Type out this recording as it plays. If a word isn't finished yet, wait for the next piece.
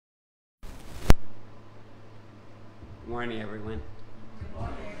Morning, everyone.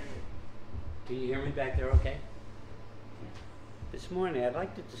 Can you hear me back there okay? This morning, I'd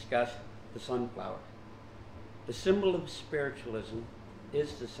like to discuss the sunflower. The symbol of spiritualism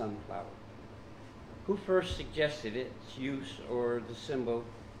is the sunflower. Who first suggested its use or the symbol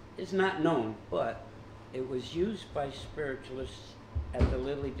is not known, but it was used by spiritualists at the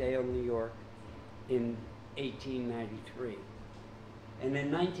Lily Dale, New York in 1893. And in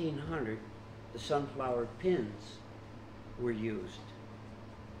 1900, the sunflower pins were used.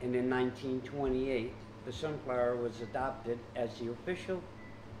 And in 1928, the sunflower was adopted as the official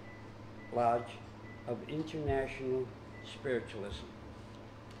lodge of international spiritualism.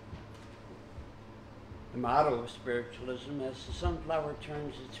 The motto of spiritualism, as the sunflower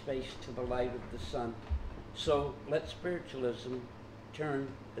turns its face to the light of the sun, so let spiritualism turn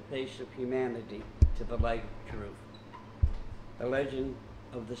the face of humanity to the light of truth. The legend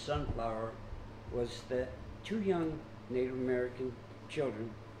of the sunflower was that two young Native American children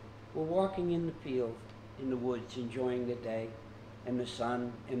were walking in the field, in the woods, enjoying the day and the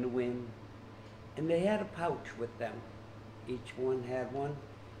sun and the wind, and they had a pouch with them. Each one had one,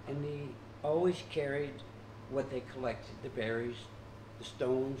 and they always carried what they collected, the berries, the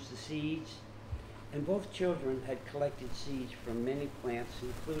stones, the seeds, and both children had collected seeds from many plants,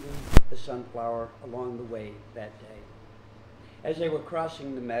 including the sunflower, along the way that day. As they were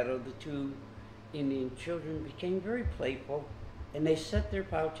crossing the meadow, the two Indian children became very playful, and they set their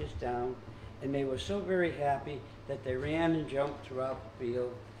pouches down, and they were so very happy that they ran and jumped throughout the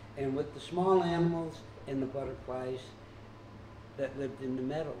field, and with the small animals and the butterflies that lived in the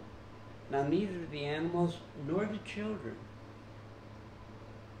meadow. Now, neither the animals nor the children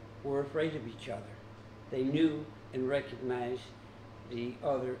were afraid of each other. They knew and recognized the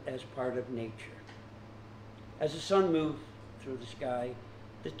other as part of nature. As the sun moved through the sky,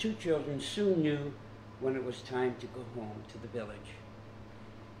 the two children soon knew when it was time to go home to the village.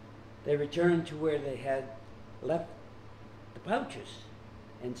 They returned to where they had left the pouches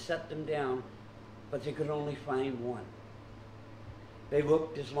and set them down, but they could only find one. They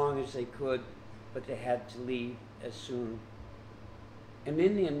looked as long as they could, but they had to leave as soon. An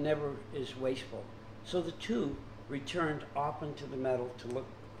Indian never is wasteful, so the two returned off into the meadow to look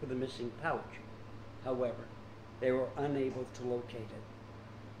for the missing pouch. However, they were unable to locate it.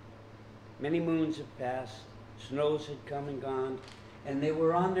 Many moons had passed, snows had come and gone, and they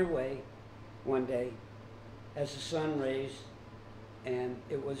were on their way one day as the sun raised, and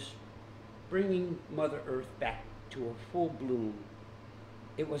it was bringing Mother Earth back to a full bloom.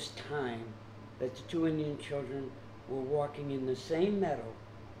 It was time that the two Indian children were walking in the same meadow.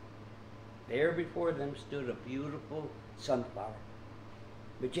 There before them stood a beautiful sunflower,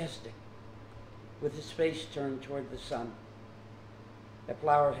 majestic, with its face turned toward the sun. The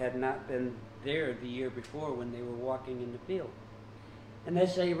flower had not been there the year before when they were walking in the field. And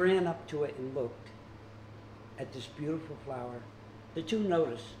as they ran up to it and looked at this beautiful flower, the two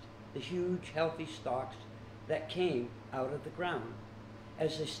noticed the huge, healthy stalks that came out of the ground.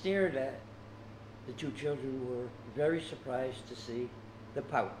 As they stared at it, the two children were very surprised to see the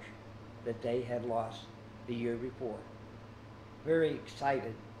pouch that they had lost the year before. Very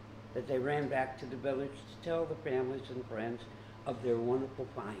excited that they ran back to the village to tell the families and friends of their wonderful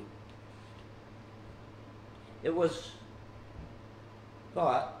find. It was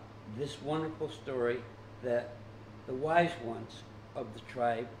thought, this wonderful story, that the wise ones of the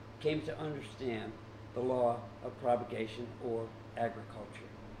tribe came to understand the law of propagation or agriculture.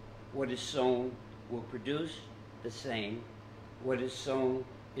 What is sown will produce the same. What is sown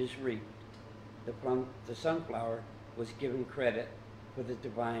is reaped. The sunflower was given credit for the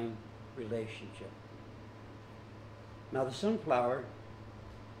divine relationship. Now, the sunflower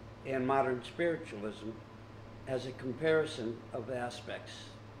and modern spiritualism has a comparison of aspects.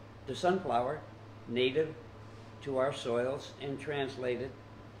 The sunflower, native to our soils and translated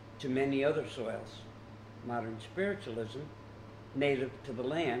to many other soils. Modern spiritualism, native to the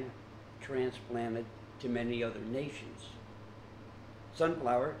land, transplanted to many other nations.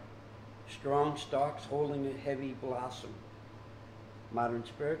 Sunflower, strong stalks holding a heavy blossom. Modern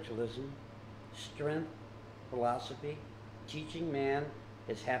spiritualism, strength, philosophy, teaching man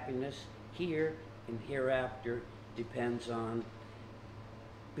his happiness here and hereafter depends on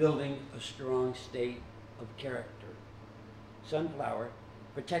building a strong state of character. Sunflower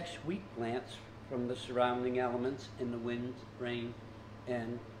protects wheat plants from the surrounding elements in the wind, rain,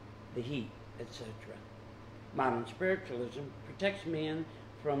 and the heat, etc. Modern spiritualism protects man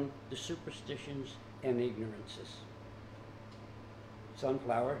from the superstitions and ignorances.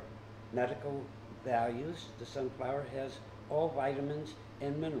 Sunflower, medical values. The sunflower has all vitamins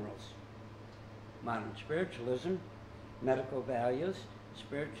and minerals. Modern spiritualism medical values,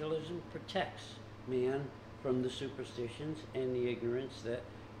 spiritualism protects man from the superstitions and the ignorance that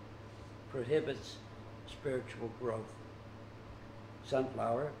prohibits spiritual growth.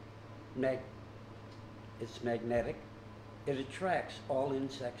 Sunflower, it's magnetic. It attracts all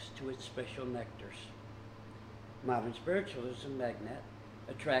insects to its special nectars. Modern spiritualism, magnet,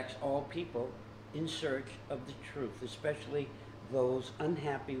 attracts all people in search of the truth, especially those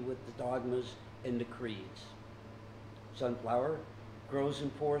unhappy with the dogmas and the creeds. Sunflower grows in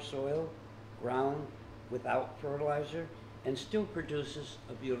poor soil, ground without fertilizer, and still produces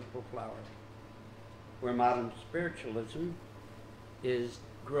a beautiful flower. Where modern spiritualism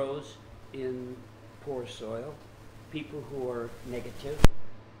grows in poor soil, people who are negative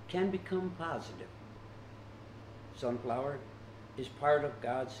can become positive. Sunflower is part of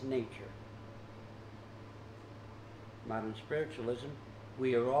God's nature. Modern spiritualism,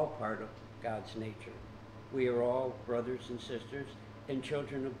 we are all part of God's nature. We are all brothers and sisters and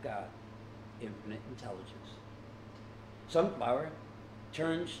children of God, infinite intelligence. Sunflower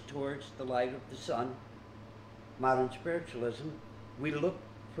turns towards the light of the sun. Modern spiritualism, we look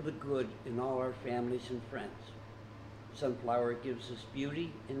for the good in all our families and friends. Sunflower gives us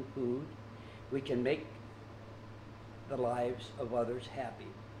beauty and food. We can make the lives of others happy.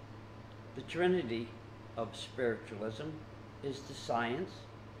 The trinity of spiritualism is the science.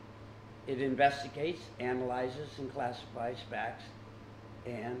 It investigates, analyzes, and classifies facts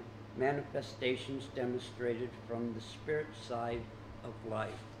and manifestations demonstrated from the spirit side of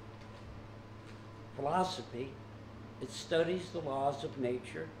life. Philosophy, it studies the laws of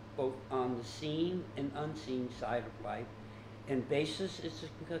nature, both on the seen and unseen side of life, and bases its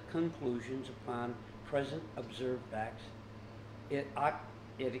conclusions upon present observed facts. It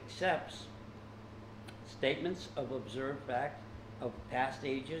accepts statements of observed facts of past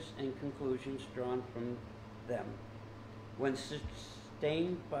ages and conclusions drawn from them, when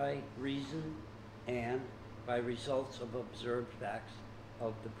sustained by reason and by results of observed facts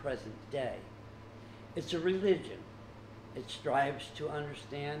of the present day. It's a religion. It strives to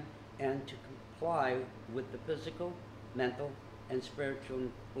understand and to comply with the physical, mental, and spiritual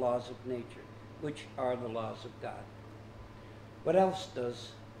laws of nature, which are the laws of God. What else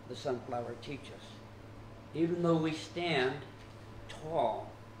does the sunflower teach us? Even though we stand tall,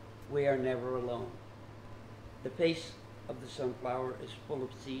 we are never alone. The face of the sunflower is full of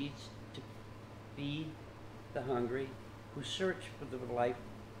seeds to feed the hungry who search for the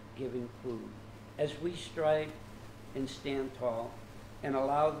life-giving food. As we strive and stand tall and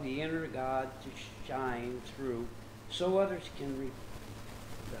allow the inner God to shine through, so others can reap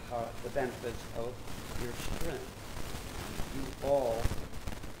the benefits of your strength. You all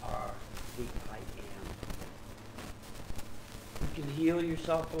are the I am. You can heal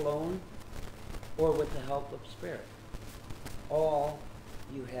yourself alone or with the help of Spirit. All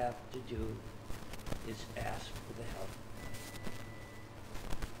you have to do is ask for the help.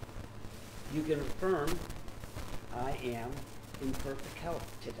 You can affirm, I am in perfect health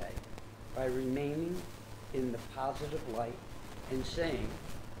today, by remaining in the positive light and saying,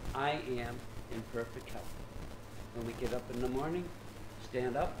 I am in perfect health. When we get up in the morning,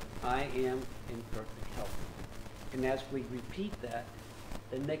 stand up, I am in perfect health. And as we repeat that,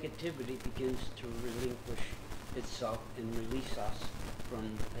 the negativity begins to relinquish itself and release us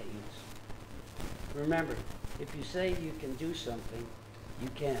from the pains. Remember, if you say you can do something, you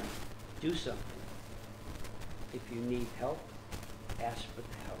can do something. If you need help, ask for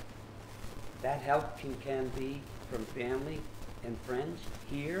the help. That help can be from family and friends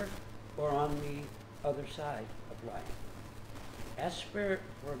here or on the other side of life. Ask Spirit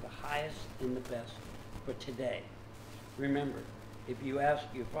for the highest and the best for today. Remember, if you ask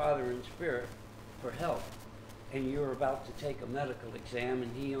your Father in Spirit for help and you're about to take a medical exam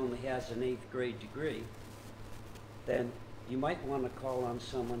and he only has an 8th grade degree, then you might want to call on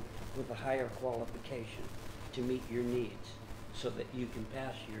someone with a higher qualification to meet your needs so that you can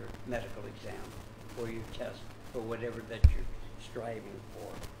pass your medical exam or your test or whatever that you're striving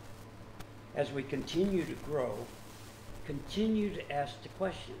for. As we continue to grow, continue to ask the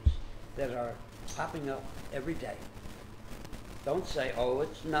questions that are popping up every day. Don't say, oh,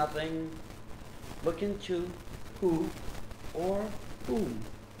 it's nothing. Look into who or whom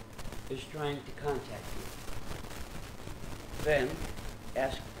is trying to contact you. Then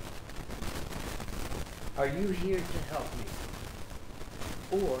ask, are you here to help me?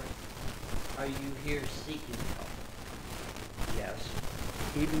 Or are you here seeking help? Yes,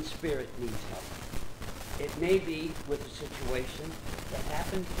 even Spirit needs help. It may be with a situation that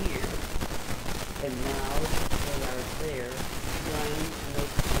happened here, and now they are there trying to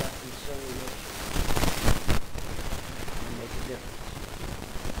make reconciliation.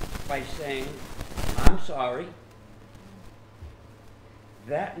 by saying, I'm sorry.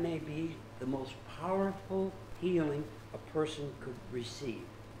 That may be the most powerful healing a person could receive.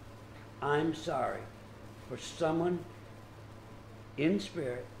 I'm sorry for someone in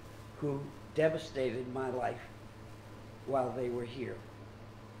spirit who devastated my life while they were here.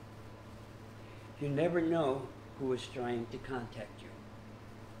 You never know who is trying to contact you.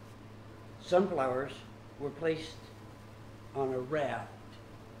 Sunflowers were placed on a raft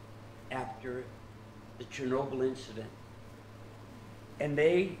after the Chernobyl incident, and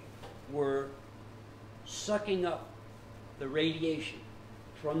they were sucking up the radiation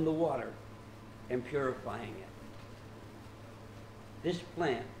from the water and purifying it. This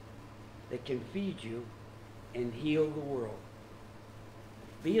plant that can feed you and heal the world.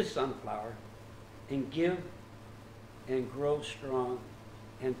 Be a sunflower and give and grow strong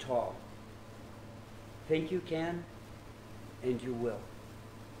and tall. Think you can, and you will.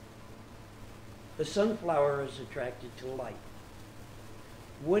 The sunflower is attracted to light.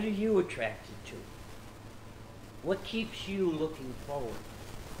 What are you attracted to? What keeps you looking forward?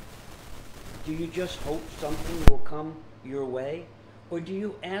 Do you just hope something will come your way? Or do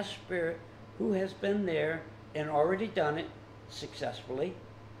you ask Spirit, who has been there and already done it successfully?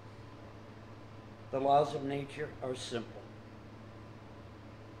 The laws of nature are simple.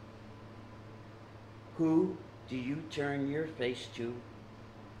 Who do you turn your face to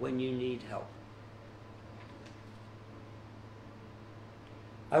when you need help?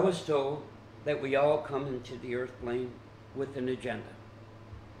 I was told that we all come into the earth plane with an agenda.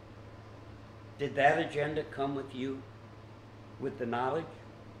 Did that agenda come with you with the knowledge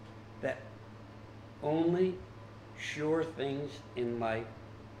that only sure things in life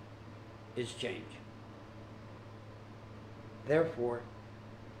is change? Therefore,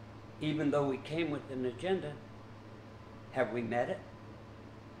 even though we came with an agenda, have we met it?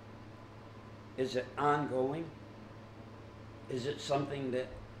 Is it ongoing? Is it something that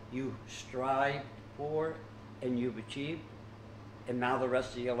you strived for and you've achieved? And now the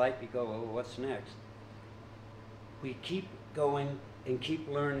rest of your life you go, oh, what's next? We keep going and keep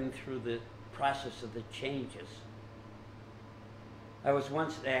learning through the process of the changes. I was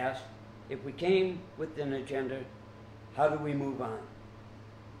once asked, if we came with an agenda, how do we move on?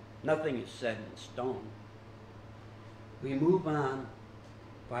 Nothing is set in stone. We move on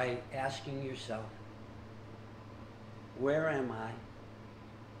by asking yourself, where am I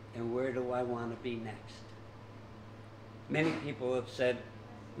and where do I want to be next? Many people have said,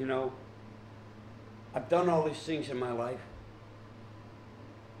 you know, I've done all these things in my life.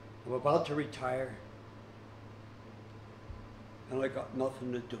 I'm about to retire and I got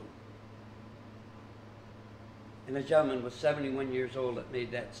nothing to do. And a gentleman was 71 years old that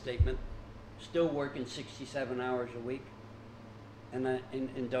made that statement, still working 67 hours a week.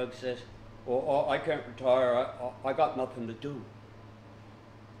 And Doug says, well, I can't retire, I got nothing to do.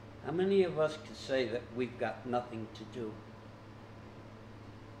 How many of us could say that we've got nothing to do?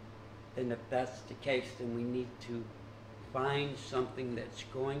 And if that's the case, then we need to find something that's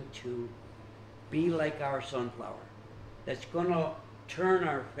going to be like our sunflower, that's going to turn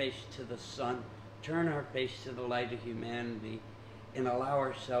our face to the sun, turn our face to the light of humanity, and allow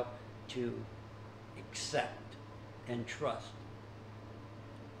ourselves to accept and trust.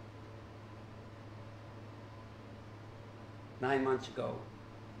 Nine months ago,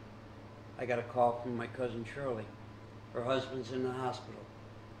 I got a call from my cousin Shirley. Her husband's in the hospital.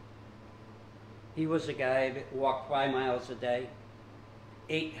 He was a guy that walked 5 miles a day,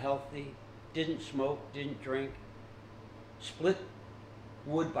 ate healthy, didn't smoke, didn't drink, split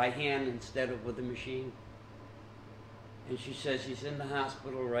wood by hand instead of with a machine. And she says he's in the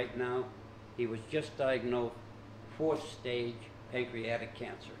hospital right now. He was just diagnosed 4th stage pancreatic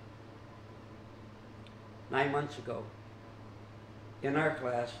cancer. 9 months ago, in our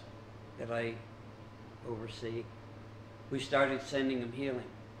class that I oversee, we started sending him healing.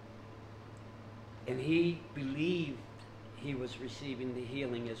 And he believed he was receiving the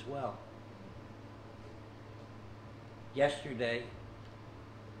healing as well. Yesterday,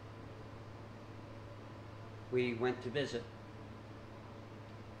 we went to visit,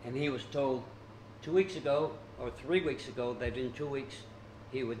 and he was told 2 weeks ago, or 3 weeks ago, that in 2 weeks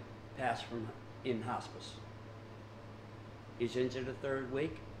he would pass from in hospice. He's into the 3rd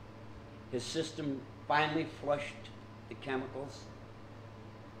week. His system finally flushed the chemicals.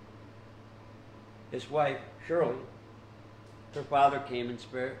 His wife, Shirley, her father came in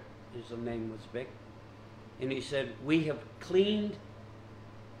spirit, his name was Vic, and he said, we have cleaned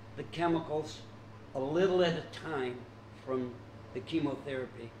the chemicals a little at a time from the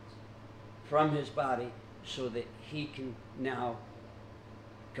chemotherapy from his body so that he can now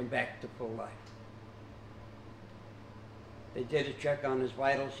come back to full life. They did a check on his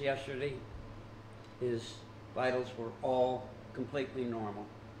vitals yesterday. His vitals were all completely normal.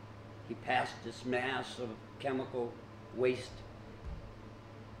 He passed this mass of chemical waste.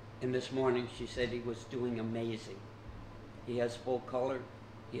 And this morning she said he was doing amazing. He has full color.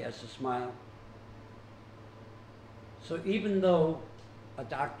 He has a smile. So even though a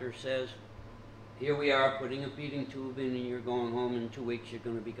doctor says, here we are putting a feeding tube in and you're going home in 2 weeks, you're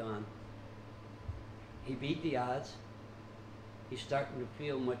going to be gone. He beat the odds. He's starting to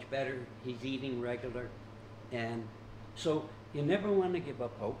feel much better. He's eating regular. And so you never want to give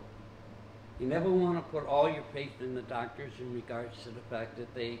up hope. You never want to put all your faith in the doctors in regards to the fact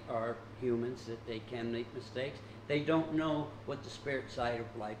that they are humans, that they can make mistakes. They don't know what the spirit side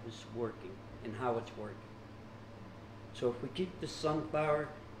of life is working and how it's working. So if we keep the sunflower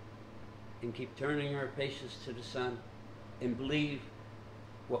and keep turning our faces to the sun and believe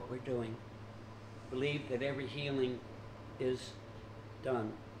what we're doing, believe that every healing is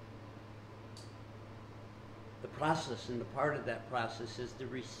done. The process, and the part of that process is the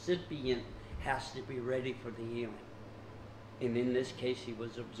recipient has to be ready for the healing. And in this case, he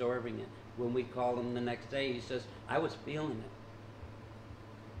was absorbing it. When we called him the next day, he says, I was feeling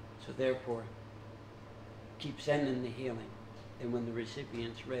it. So therefore, keep sending the healing. And when the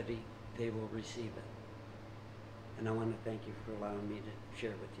recipient's ready, they will receive it. And I want to thank you for allowing me to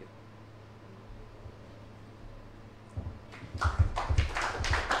share with you.